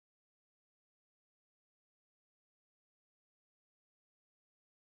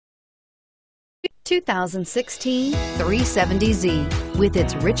2016 370Z. With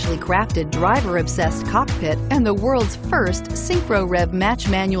its richly crafted driver-obsessed cockpit and the world's first Synchro Rev match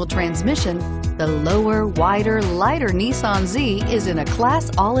manual transmission, the lower, wider, lighter Nissan Z is in a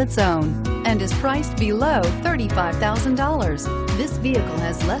class all its own and is priced below $35,000. This vehicle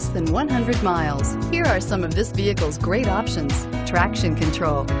has less than 100 miles. Here are some of this vehicle's great options: traction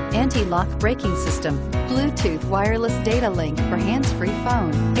control, anti-lock braking system, Bluetooth wireless data link for hands-free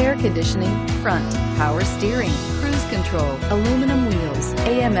phone, air conditioning, front, power steering, cruise control, aluminum wheels,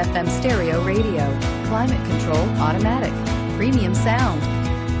 AM/FM stereo radio, climate control automatic, premium sound.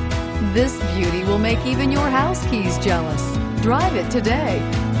 This beauty will make even your house keys jealous. Drive it today.